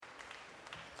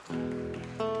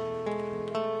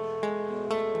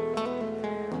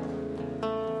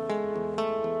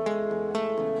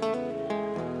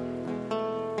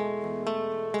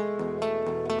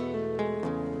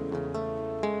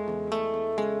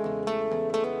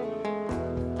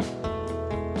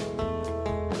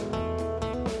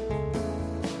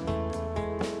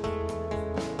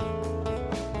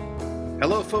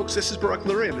Hello, folks. This is Barak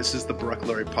Lurie, and this is the Barak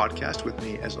Lurie Podcast. With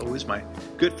me, as always, my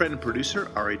good friend and producer,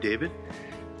 Ari David.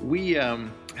 We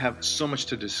have so much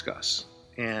to discuss,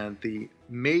 and the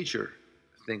major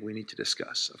thing we need to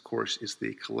discuss, of course, is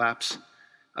the collapse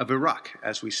of Iraq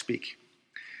as we speak.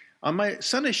 On my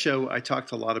Sunday show, I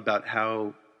talked a lot about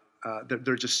how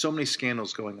there are just so many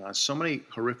scandals going on, so many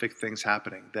horrific things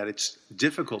happening, that it's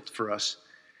difficult for us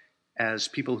as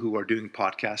people who are doing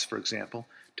podcasts, for example,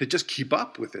 to just keep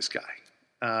up with this guy.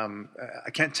 I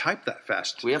can't type that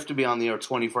fast. We have to be on the air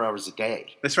 24 hours a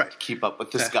day. That's right. To keep up with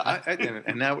this guy.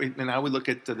 And now we look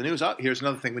at the news. Oh, here's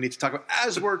another thing we need to talk about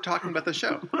as we're talking about the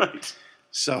show. Right.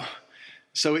 So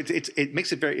it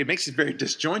makes it very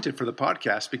disjointed for the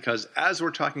podcast, because as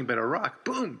we're talking about Iraq,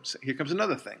 boom, here comes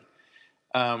another thing.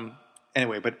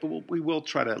 Anyway, but we will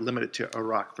try to limit it to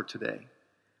Iraq for today.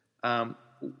 One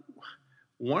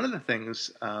of the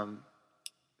things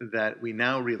that we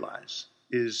now realize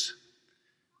is,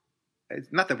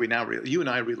 not that we now realize, you and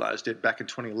I realized it back in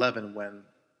 2011 when,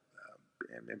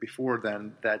 and before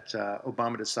then, that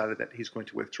Obama decided that he's going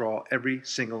to withdraw every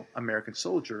single American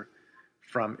soldier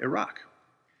from Iraq.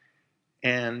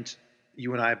 And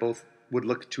you and I both would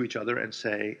look to each other and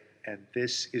say, and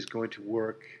this is going to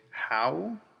work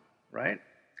how? Right?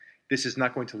 This is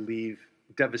not going to leave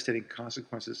devastating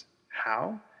consequences.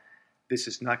 How? This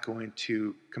is not going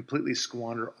to completely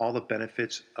squander all the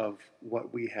benefits of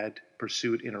what we had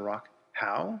pursued in Iraq.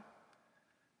 How?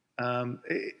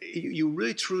 You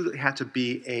really truly had to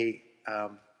be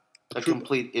a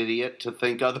complete idiot to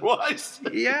think otherwise.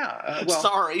 Yeah.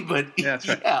 Sorry, but yeah, that's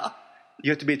right. Yeah.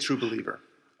 You have to be a true believer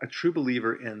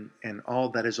in all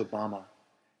that is Obama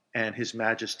and His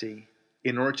Majesty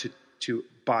in order to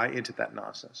buy into that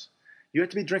nonsense. You have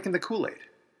to be drinking the Kool-Aid.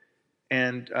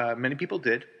 And many people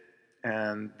did.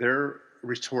 And their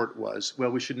retort was, well,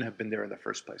 we shouldn't have been there in the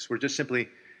first place. We're just simply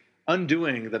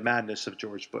undoing the madness of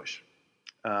George Bush.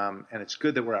 And it's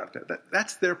good that we're out there.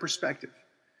 That's their perspective.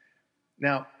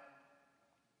 Now,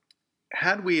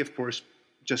 had we, of course,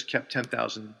 just kept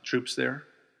 10,000 troops there,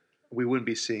 we wouldn't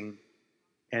be seeing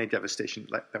any devastation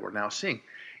that we're now seeing.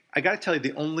 I got to tell you,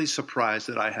 the only surprise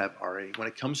that I have, Ari, when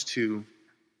it comes to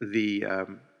the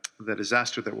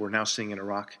disaster that we're now seeing in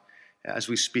Iraq as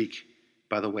we speak.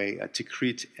 By the way,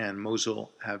 Tikrit and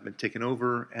Mosul have been taken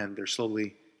over, and they're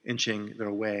slowly inching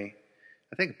their way,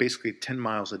 I think basically 10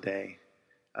 miles a day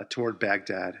toward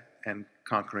Baghdad and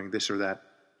conquering this or that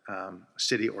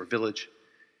city or village.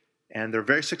 And they're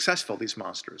very successful, these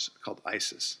monsters called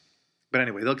ISIS. But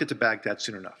anyway, they'll get to Baghdad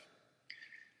soon enough.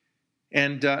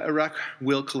 And Iraq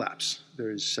will collapse.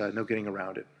 There's no getting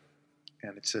around it.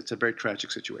 And it's a very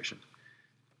tragic situation.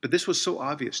 But this was so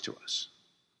obvious to us.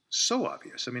 So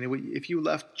obvious. I mean, if you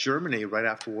left Germany right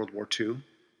after World War II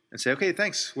and say, okay,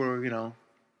 thanks,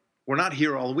 we're not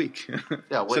here all week.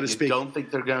 Yeah, so to speak. You don't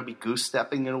think they're going to be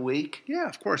goose-stepping in a week? Yeah,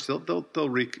 of course. They'll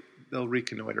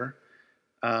reconnoiter.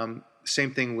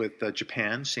 Same thing with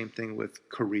Japan. Same thing with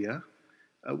Korea.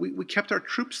 We kept our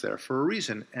troops there for a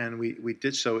reason, and we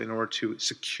did so in order to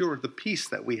secure the peace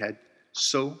that we had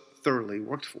so thoroughly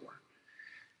worked for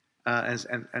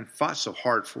and fought so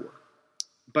hard for.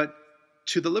 But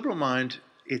to the liberal mind,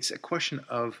 it's a question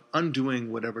of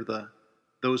undoing whatever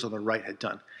those on the right had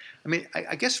done. I mean,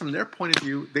 I guess from their point of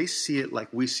view, they see it like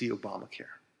we see Obamacare,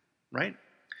 right?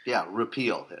 Yeah,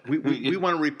 repeal it. We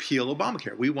want to repeal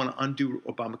Obamacare. We want to undo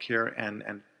Obamacare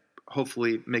and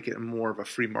hopefully make it more of a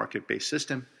free market-based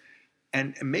system.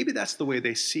 And maybe that's the way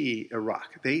they see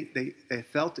Iraq. They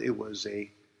felt it was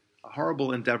a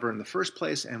horrible endeavor in the first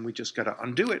place, and we just got to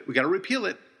undo it. We got to repeal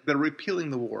it. They're repealing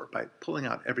the war by pulling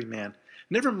out every man.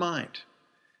 Never mind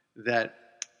that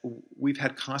we've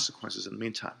had consequences in the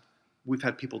meantime. We've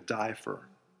had people die for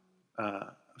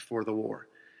the war.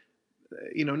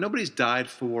 Nobody's died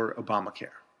for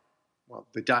Obamacare. Well,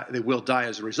 they will die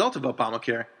as a result of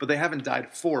Obamacare, but they haven't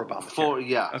died for Obamacare.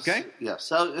 Yes. Okay? Yes.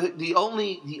 So the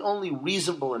only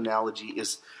reasonable analogy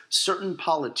is certain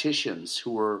politicians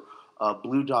who were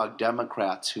blue dog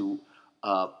Democrats who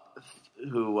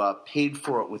paid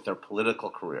for it with their political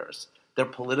careers. Their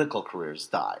political careers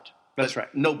died. That's right.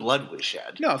 No blood was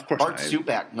shed. No, of course Bart not.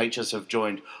 Stupak might just have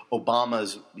joined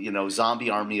Obama's, zombie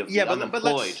army of the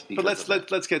unemployed. But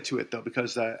let's get to it though,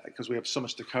 because we have so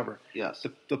much to cover. Yes.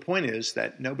 The point is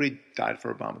that nobody died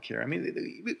for Obamacare. I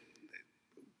mean,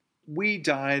 we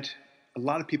died. A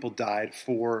lot of people died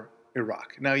for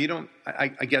Iraq. Now you don't. I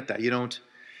get that. You don't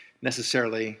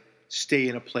necessarily stay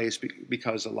in a place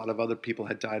because a lot of other people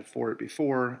had died for it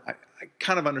before. I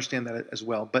kind of understand that as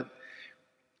well, but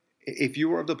if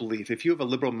you are of the belief, if you have a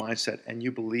liberal mindset and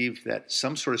you believe that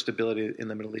some sort of stability in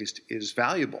the Middle East is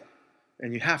valuable,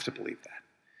 and you have to believe that,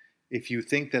 if you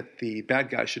think that the bad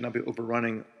guys should not be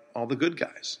overrunning all the good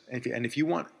guys, and if you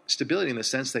want stability in the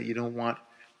sense that you don't want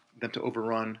them to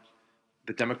overrun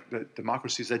the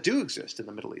democracies that do exist in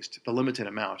the Middle East, the limited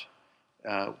amount,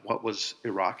 what was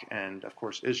Iraq, and of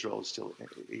course Israel is still,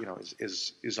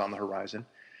 is on the horizon,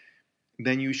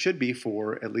 then you should be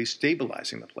for at least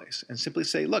stabilizing the place and simply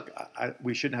say, look,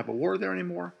 we shouldn't have a war there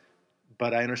anymore,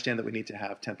 but I understand that we need to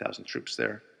have 10,000 troops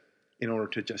there in order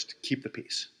to just keep the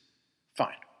peace.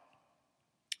 Fine.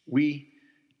 We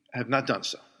have not done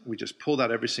so. We just pulled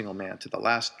out every single man to the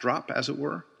last drop, as it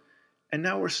were, and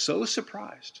now we're so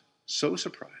surprised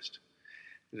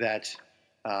that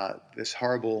this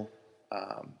horrible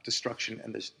destruction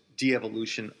and this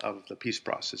de-evolution of the peace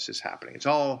process is happening. It's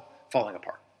all falling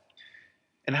apart.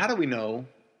 And how do we know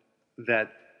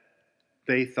that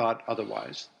they thought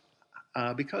otherwise?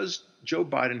 Because Joe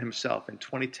Biden himself in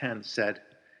 2010 said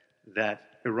that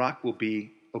Iraq will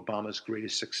be Obama's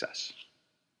greatest success,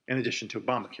 in addition to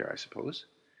Obamacare, I suppose.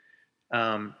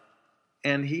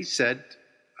 And he said,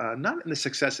 not in the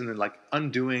success in the, like,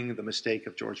 undoing the mistake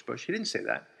of George Bush. He didn't say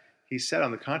that. He said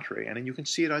on the contrary, and you can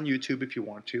see it on YouTube if you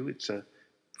want to. It's a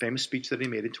famous speech that he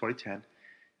made in 2010.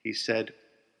 He said,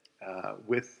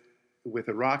 with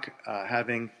Iraq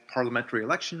having parliamentary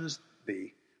elections,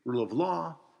 the rule of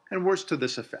law, and words to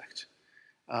this effect,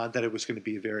 that it was going to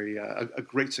be a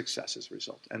great success as a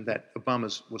result, and that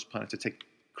Obama was planning to take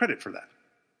credit for that.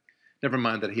 Never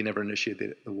mind that he never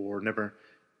initiated the war, never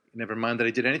mind that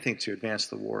he did anything to advance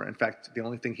the war. In fact, the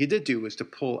only thing he did do was to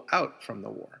pull out from the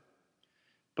war.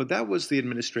 But that was the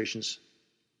administration's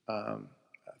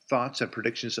thoughts and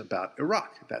predictions about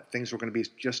Iraq, that things were going to be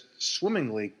just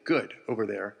swimmingly good over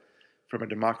there from a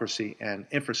democracy and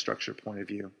infrastructure point of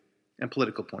view and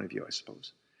political point of view, I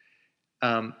suppose.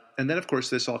 And then, of course,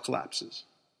 this all collapses.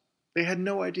 They had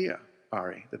no idea,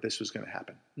 Ari, that this was going to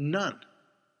happen. None.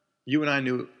 You and I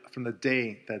knew from the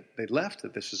day that they left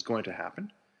that this was going to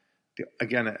happen.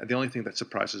 The only thing that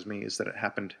surprises me is that it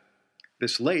happened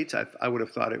this late. I would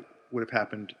have thought it would have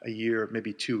happened a year,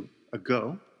 maybe two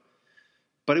ago.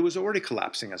 But it was already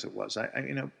collapsing as it was.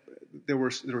 There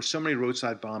were so many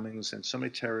roadside bombings and so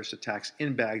many terrorist attacks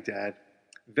in Baghdad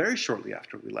very shortly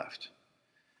after we left.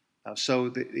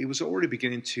 So it was already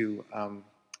beginning to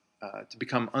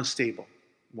become unstable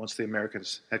once the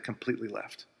Americans had completely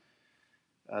left.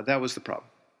 That was the problem.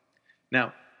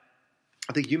 Now,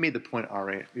 I think you made the point,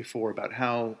 Ari, before about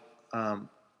how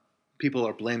people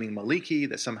are blaming Maliki,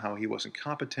 that somehow he wasn't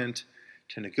competent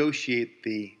to negotiate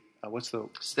the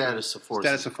Status of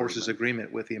Forces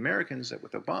agreement with the Americans,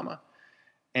 with Obama,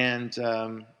 and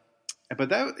but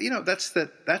that's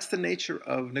the nature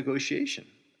of negotiation,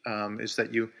 is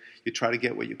that you try to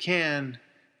get what you can.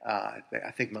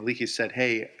 I think Maliki said,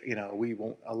 "Hey, we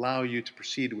won't allow you to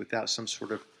proceed without some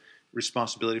sort of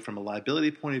responsibility from a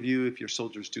liability point of view if your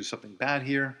soldiers do something bad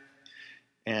here."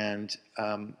 And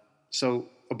so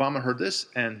Obama heard this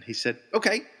and he said,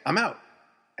 "Okay, I'm out."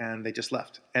 And they just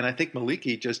left. And I think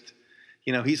Maliki just,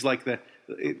 he's like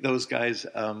those guys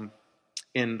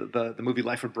in the movie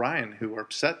Life of Brian who were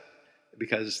upset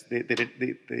because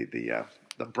the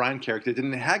Brian character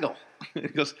didn't haggle. He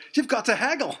goes, "You've got to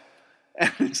haggle."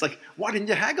 And it's like, "Why didn't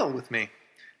you haggle with me?"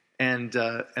 And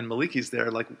Maliki's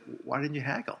there like, "Why didn't you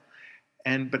haggle?"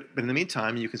 But in the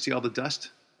meantime, you can see all the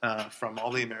dust from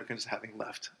all the Americans having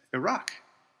left Iraq.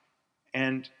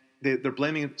 And they're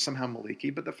blaming somehow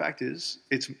Maliki, but the fact is,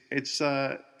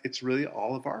 it's really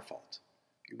all of our fault.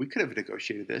 We could have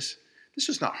negotiated this. This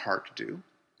was not hard to do.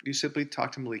 You simply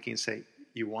talk to Maliki and say,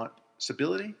 "You want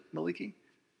stability, Maliki?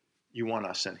 You want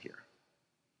us in here."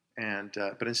 And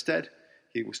but instead,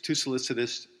 he was too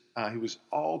solicitous. He was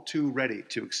all too ready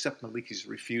to accept Maliki's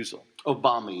refusal.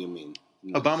 Obama, you mean?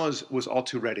 Yes. Obama was all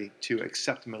too ready to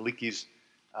accept Maliki's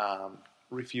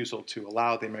refusal to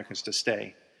allow the Americans to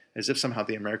stay, as if somehow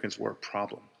the Americans were a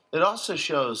problem. It also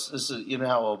shows,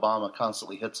 how Obama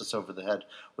constantly hits us over the head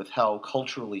with how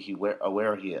culturally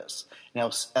aware he is, and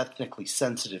how ethnically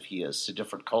sensitive he is to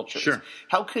different cultures. Sure.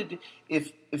 How could,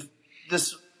 if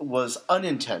this was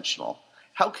unintentional,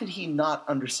 how could he not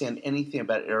understand anything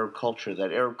about Arab culture,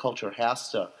 that Arab culture has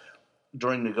to,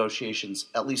 during negotiations,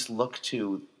 at least look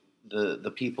to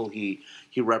the people he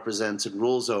represents and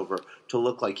rules over to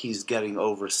look like he's getting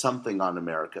over something on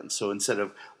Americans. So instead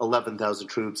of 11,000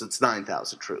 troops, it's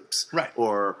 9,000 troops. Right.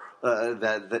 Or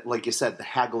that, like you said, the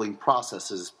haggling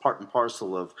process is part and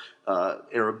parcel of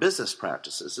Arab business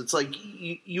practices. It's like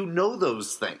you know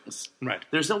those things. Right.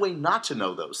 There's no way not to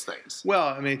know those things. Well,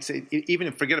 I mean, even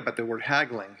if forget about the word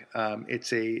haggling,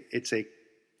 it's a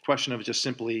question of just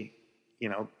simply,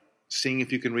 seeing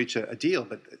if you can reach a deal,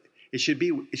 but it should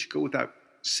go without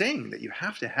saying that you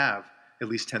have to have at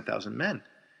least 10,000 men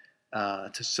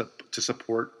to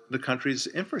support the country's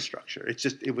infrastructure.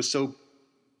 It was so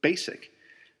basic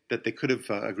that they could have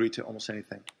agreed to almost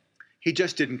anything. He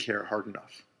just didn't care hard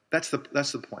enough. That's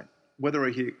the point. Whether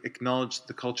he acknowledged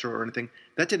the culture or anything,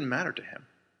 that didn't matter to him.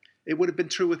 It would have been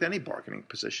true with any bargaining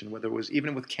position, whether it was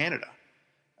even with Canada.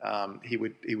 He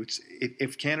would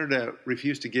if Canada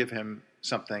refused to give him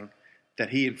something that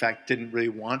he in fact didn't really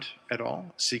want at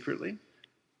all, secretly,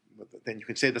 then you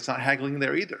could say that's not haggling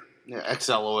there either. Yeah,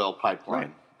 XL oil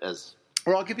pipeline. Right.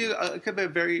 Or I'll give you a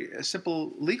very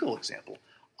simple legal example.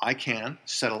 I can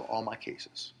settle all my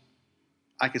cases.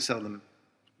 I can settle them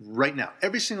right now.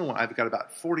 Every single one. I've got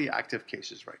about 40 active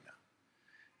cases right now.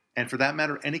 And for that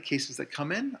matter, any cases that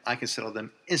come in, I can settle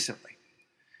them instantly.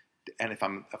 And if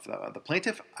I'm the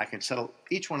plaintiff, I can settle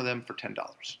each one of them for $10.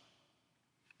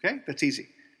 Okay? That's easy.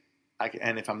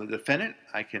 And if I'm the defendant,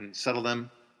 I can settle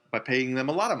them by paying them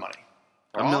a lot of money.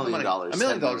 $1 million. $1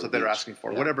 million that they're asking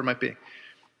for, yeah. whatever it might be.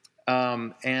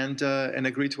 And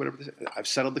agree to whatever. I've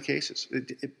settled the cases.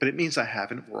 But it means I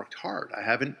haven't worked hard. I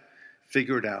haven't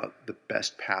figured out the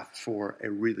best path for a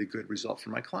really good result for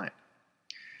my client.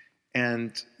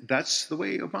 And that's the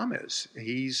way Obama is.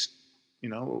 He's,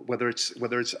 whether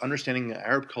it's understanding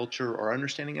Arab culture or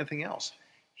understanding anything else,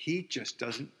 he just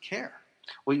doesn't care.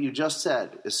 What you just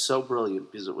said is so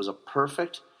brilliant because it was a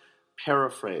perfect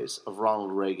paraphrase of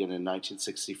Ronald Reagan in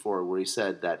 1964, where he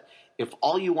said that if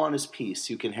all you want is peace,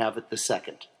 you can have it the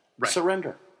second. Right.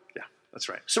 Surrender. Yeah, that's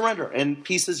right. Surrender, and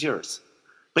peace is yours.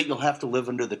 But you'll have to live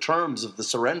under the terms of the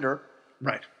surrender.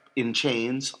 Right. In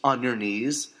chains, on your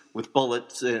knees, with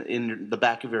bullets in the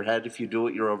back of your head if you do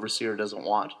what your overseer doesn't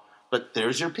want. But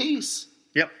there's your peace.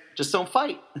 Yep. Just don't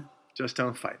fight. Just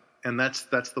don't fight. And that's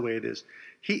the way it is.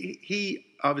 He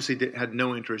obviously had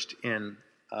no interest in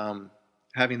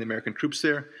having the American troops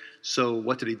there. So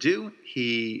what did he do?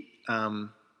 He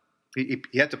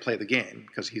had to play the game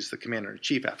because he's the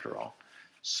commander-in-chief after all.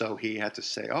 So he had to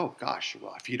say, "Oh gosh,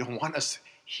 well, if you don't want us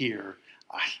here,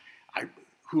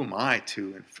 who am I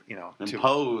to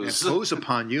impose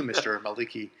upon you, Mr.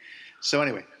 Maliki?" So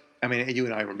anyway, I mean, you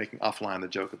and I were making offline the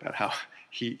joke about how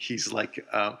he's like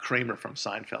Kramer from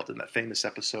Seinfeld in that famous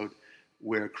episode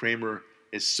where Kramer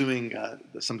is suing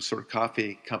some sort of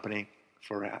coffee company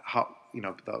for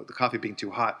the coffee being too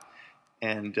hot,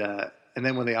 and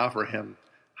then when they offer him,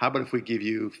 "How about if we give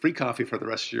you free coffee for the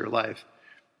rest of your life?"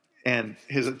 And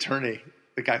his attorney,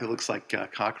 the guy who looks like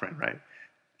Cochran, right,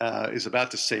 is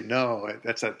about to say no.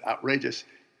 That's outrageous,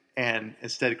 and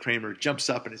instead Kramer jumps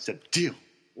up and said, "Deal,"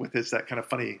 with that kind of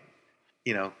funny,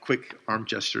 quick arm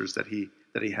gestures that he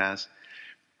has.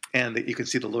 And you can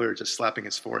see the lawyer just slapping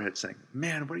his forehead saying,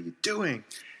 "Man, what are you doing?"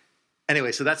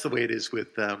 Anyway, so that's the way it is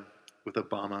with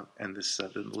Obama and the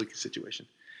Maliki situation.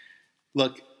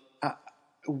 Look,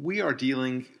 we are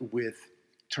dealing with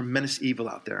tremendous evil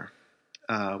out there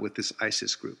with this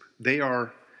ISIS group. They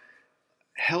are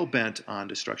hell-bent on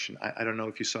destruction. I don't know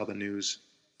if you saw the news,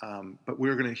 but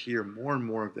we're going to hear more and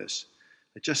more of this.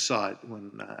 I just saw it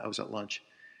when I was at lunch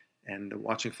and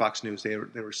watching Fox News. They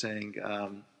were saying,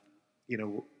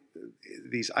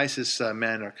 these ISIS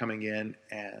men are coming in,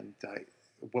 and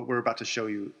what we're about to show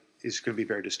you is going to be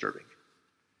very disturbing.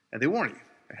 And they warn you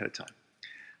ahead of time.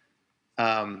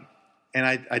 And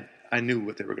I knew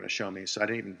what they were going to show me, so I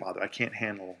didn't even bother. I can't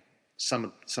handle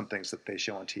some things that they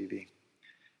show on TV.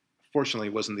 Fortunately,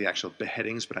 it wasn't the actual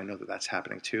beheadings, but I know that that's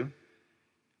happening too.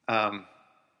 But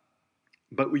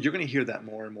you're going to hear that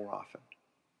more and more often.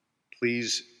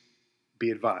 Please be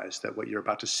advised that what you're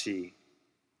about to see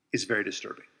is very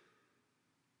disturbing.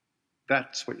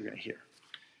 That's what you're going to hear.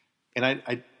 And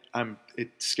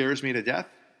it scares me to death.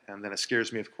 And then it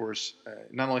scares me, of course,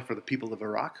 not only for the people of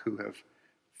Iraq who have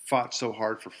fought so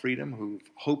hard for freedom, who've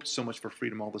hoped so much for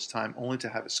freedom all this time, only to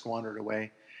have it squandered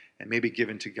away and maybe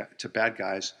given to bad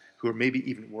guys who are maybe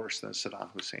even worse than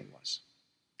Saddam Hussein was.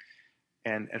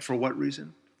 And for what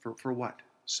reason? For what?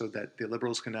 So that the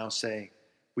liberals can now say,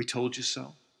 "We told you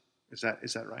so." Is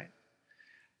that right?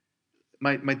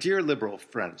 My dear liberal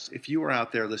friends, if you are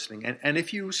out there listening, and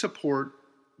if you support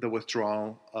the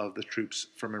withdrawal of the troops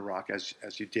from Iraq as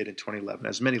you did in 2011,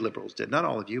 as many liberals did, not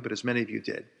all of you, but as many of you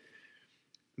did,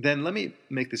 then let me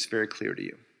make this very clear to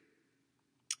you.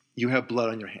 You have blood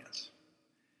on your hands.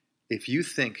 If you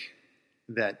think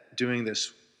that doing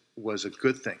this was a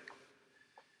good thing,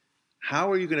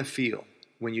 how are you going to feel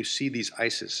when you see these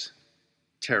ISIS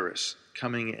terrorists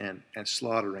coming in and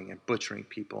slaughtering and butchering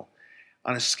people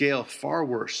on a scale far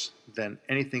worse than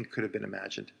anything could have been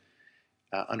imagined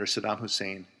under Saddam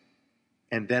Hussein,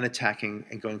 and then attacking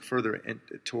and going further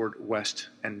toward west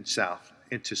and south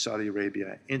into Saudi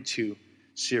Arabia, into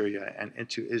Syria and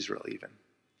into Israel even.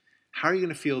 How are you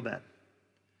going to feel then?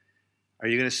 Are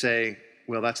you going to say,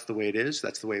 well, that's the way it is,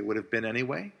 that's the way it would have been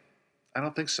anyway? I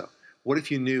don't think so. What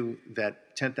if you knew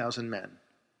that 10,000 men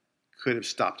could have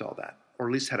stopped all that, or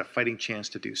at least had a fighting chance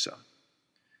to do so?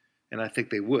 And I think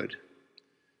they would.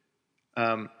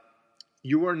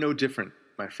 You are no different,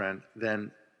 my friend,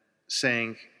 than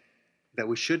saying that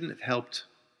we shouldn't have helped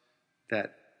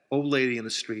that old lady in the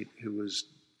street who was,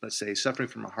 let's say, suffering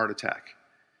from a heart attack,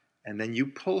 and then you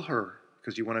pull her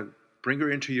because you want to bring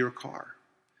her into your car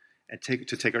and take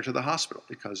her to the hospital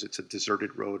because it's a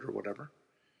deserted road or whatever.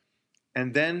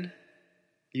 And then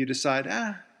you decide,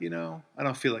 I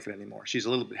don't feel like it anymore. She's a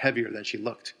little bit heavier than she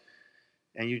looked.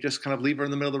 And you just kind of leave her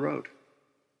in the middle of the road.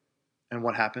 And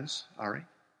what happens, Ari?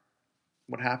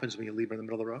 What happens when you leave her in the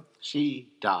middle of the road?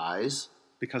 She dies.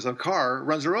 Because a car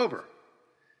runs her over.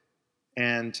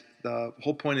 And the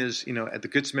whole point is, at the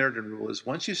Good Samaritan rule is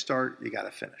once you start, you got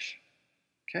to finish.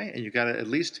 Okay? And you got to at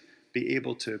least be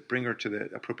able to bring her to the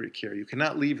appropriate care. You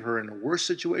cannot leave her in a worse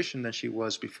situation than she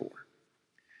was before.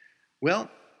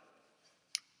 Well,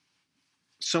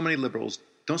 so many liberals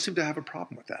don't seem to have a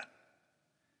problem with that.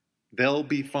 They'll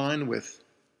be fine with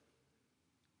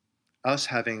us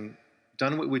having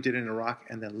done what we did in Iraq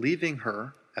and then leaving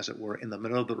her, as it were, in the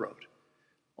middle of the road,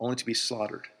 only to be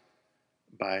slaughtered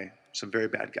by some very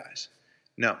bad guys.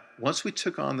 No, once we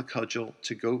took on the cudgel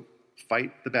to go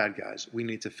fight the bad guys, we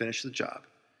need to finish the job.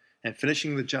 And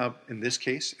finishing the job in this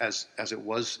case, as it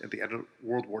was at the end of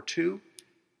World War II,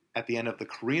 at the end of the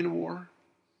Korean War,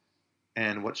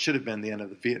 and what should have been the end of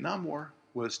the Vietnam War,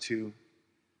 was to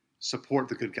support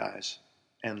the good guys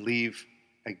and leave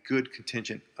a good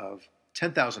contingent of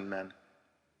 10,000 men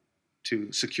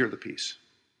to secure the peace.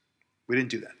 We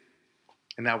didn't do that.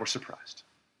 And now we're surprised.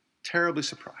 Terribly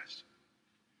surprised.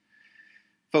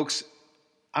 Folks,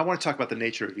 I want to talk about the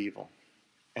nature of evil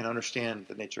and understand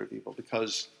the nature of evil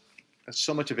because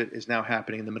so much of it is now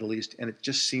happening in the Middle East, and it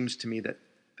just seems to me that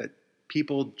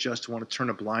people just want to turn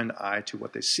a blind eye to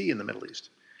what they see in the Middle East.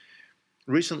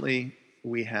 Recently,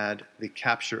 we had the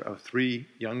capture of 3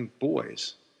 young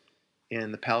boys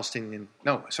in the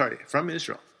from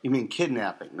Israel. You mean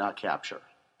kidnapping, not capture.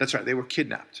 That's right. They were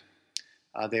kidnapped.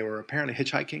 They were apparently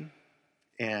hitchhiking,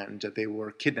 and they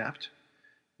were kidnapped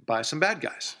by some bad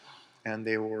guys. And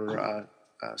they were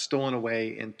stolen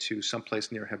away into some place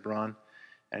near Hebron,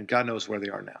 and God knows where they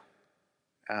are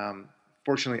now.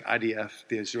 Fortunately, IDF,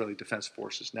 the Israeli Defense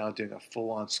Force, is now doing a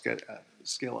full-on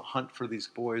scale hunt for these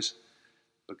boys,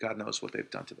 but God knows what they've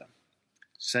done to them.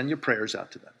 Send your prayers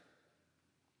out to them.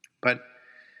 But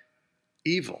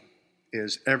evil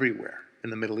is everywhere in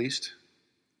the Middle East.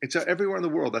 It's everywhere in the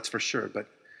world, that's for sure, but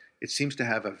it seems to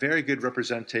have a very good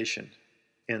representation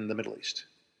in the Middle East.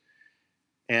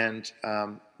 And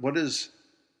what does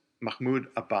Mahmoud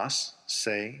Abbas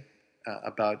say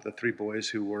about the 3 boys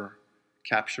who were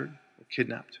captured, or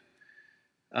kidnapped?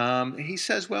 He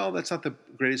says, well, that's not the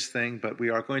greatest thing, but we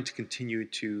are going to continue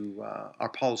to our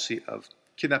policy of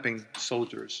kidnapping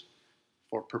soldiers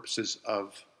for purposes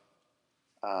of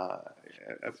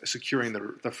securing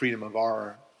the freedom of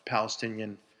our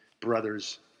Palestinian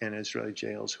brothers in Israeli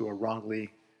jails who are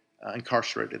wrongly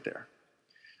incarcerated there.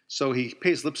 So he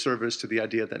pays lip service to the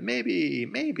idea that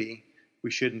maybe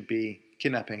we shouldn't be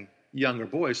kidnapping younger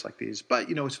boys like these, but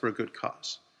it's for a good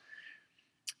cause.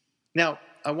 Now,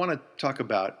 I want to talk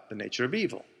about the nature of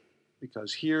evil,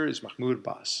 because here is Mahmoud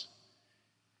Abbas,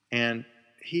 and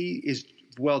he is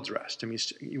well-dressed. I mean,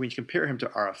 when you compare him to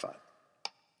Arafat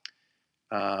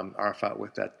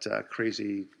with that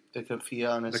crazy... The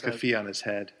keffiyeh on his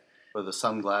head. Or the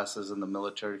sunglasses and the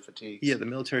military fatigues. Yeah, the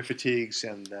military fatigues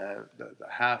and the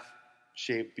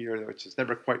half-shaved beard, which is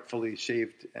never quite fully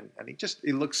shaved, and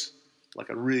he looks like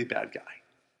a really bad guy.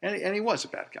 And he was a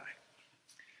bad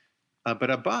guy. But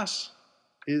Abbas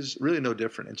is really no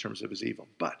different in terms of his evil.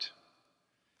 But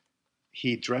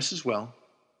he dresses well.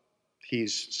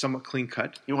 He's somewhat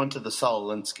clean-cut. He went to the Saul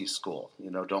Alinsky school.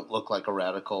 Don't look like a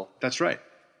radical. That's right.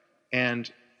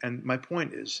 And my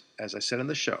point is, as I said in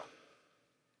the show,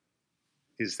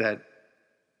 is that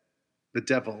the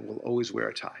devil will always wear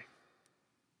a tie.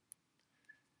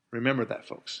 Remember that,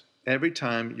 folks. Every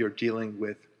time you're dealing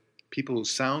with people who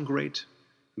sound great,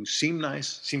 who seem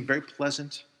nice, seem very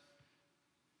pleasant,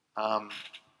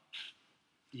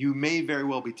 you may very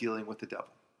well be dealing with the devil.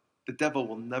 The devil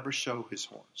will never show his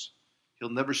horns. He'll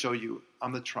never show you,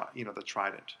 I'm the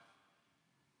trident.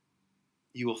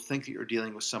 You will think that you're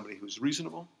dealing with somebody who's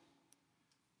reasonable,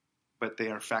 but they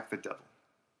are in fact the devil.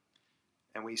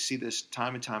 And we see this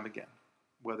time and time again,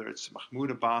 whether it's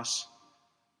Mahmoud Abbas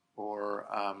or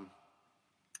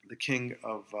the king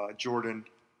of Jordan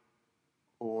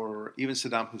or even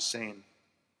Saddam Hussein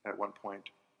at one point,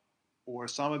 or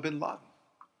Osama bin Laden.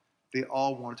 They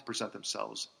all wanted to present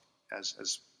themselves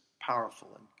as powerful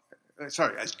and,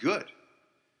 as good.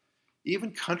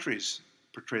 Even countries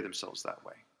portray themselves that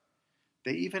way.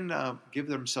 They even give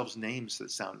themselves names that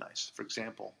sound nice. For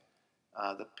example,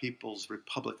 the People's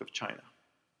Republic of China.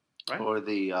 Right? Or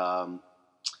the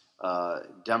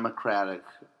Democratic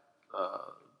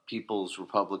People's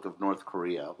Republic of North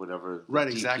Korea, whatever the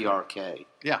DPRK. Exactly.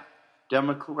 Yeah.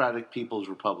 Democratic People's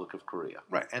Republic of Korea.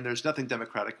 Right, and there's nothing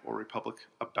democratic or republic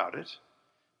about it,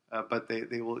 but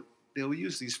they will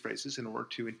use these phrases in order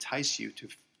to entice you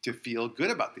to feel good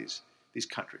about these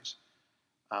countries.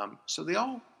 So they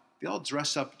all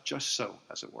dress up just so,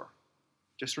 as it were.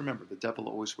 Just remember, the devil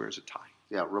always wears a tie.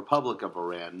 Yeah, Republic of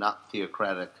Iran, not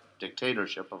theocratic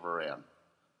dictatorship of Iran.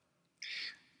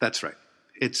 That's right.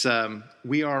 It's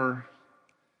we are,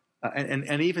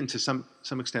 and even to some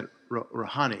extent,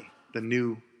 Rouhani, the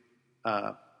new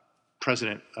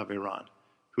president of Iran,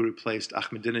 who replaced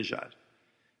Ahmadinejad.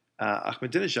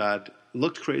 Ahmadinejad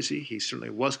looked crazy. He certainly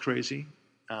was crazy,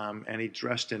 and he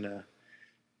dressed in a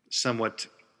somewhat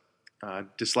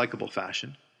dislikable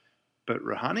fashion. But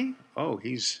Rouhani,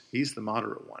 he's the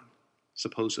moderate one,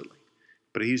 supposedly.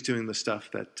 But he's doing the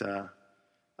stuff that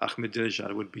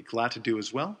Ahmadinejad would be glad to do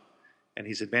as well, and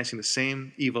he's advancing the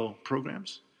same evil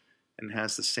programs and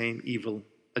has the same evil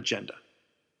agenda.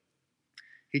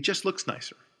 He just looks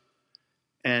nicer.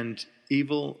 And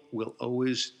evil will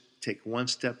always take one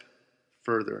step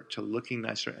further to looking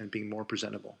nicer and being more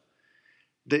presentable.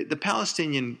 The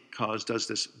Palestinian cause does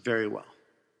this very well,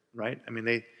 right? I mean,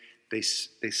 they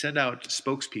send out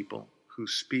spokespeople who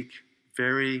speak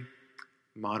very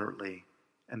moderately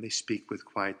and they speak with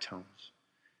quiet tones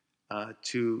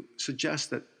to suggest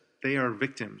that they are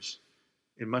victims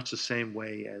in much the same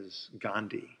way as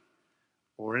Gandhi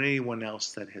or anyone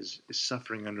else that is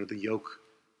suffering under the yoke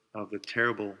of the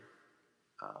terrible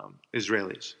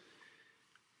Israelis.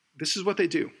 This is what they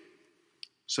do.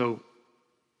 So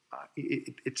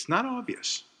it's not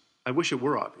obvious. I wish it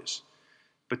were obvious.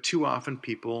 But too often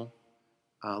people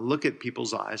look at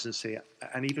people's eyes and say,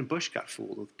 and even Bush got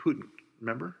fooled with Putin,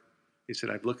 remember? He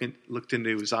said, I've looked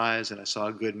into his eyes and I saw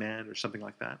a good man, or something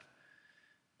like that.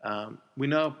 We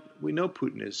know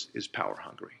Putin is power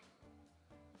hungry.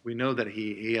 We know that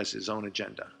he has his own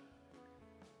agenda.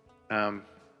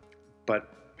 But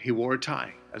he wore a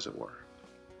tie, as it were.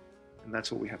 And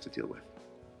that's what we have to deal with.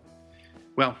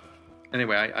 Well,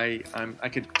 anyway, I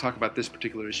could talk about this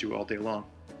particular issue all day long.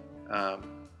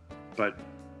 But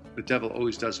the devil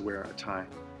always does wear a tie.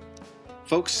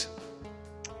 Folks,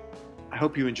 I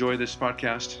hope you enjoy this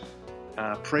podcast.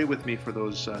 Pray with me for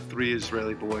those 3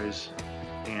 Israeli boys,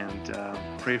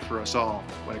 and pray for us all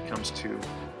when it comes to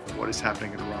what is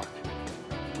happening in Iraq.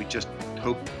 We just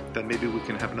hope that maybe we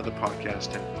can have another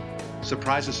podcast and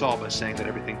surprise us all by saying that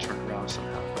everything turned around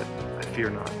somehow, but I fear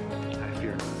not. I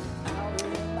fear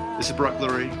not. This is Barak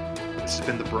Lurie. This has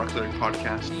been the Barak Lurie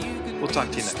Podcast. We'll talk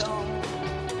to you next time.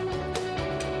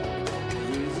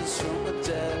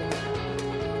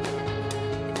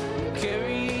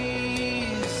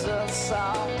 Carries us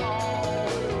out.